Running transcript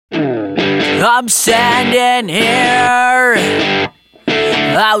I'm standing here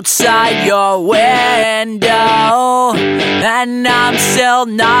outside your window, and I'm still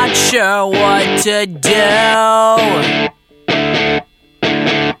not sure what to do.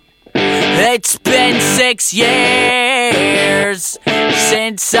 It's been 6 years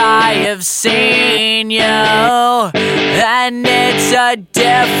since I have seen you, and it's a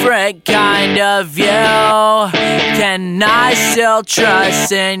different kind of you. Can I still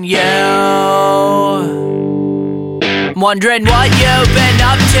trust in you? I'm wondering what you've been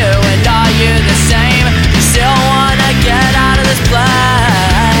up to, and are you the same? You still wanna get out of this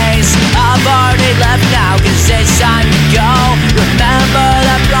place? I've already left now, 'cause it's time to go. Remember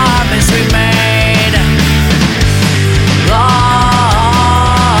that promise we made long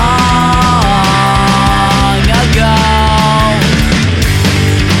ago.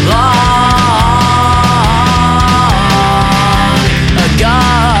 Long ago.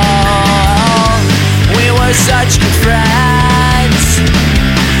 We were such good friends,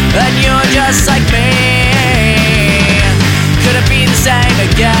 and you're just like me. Could it be the same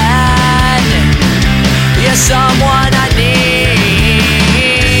again? You're someone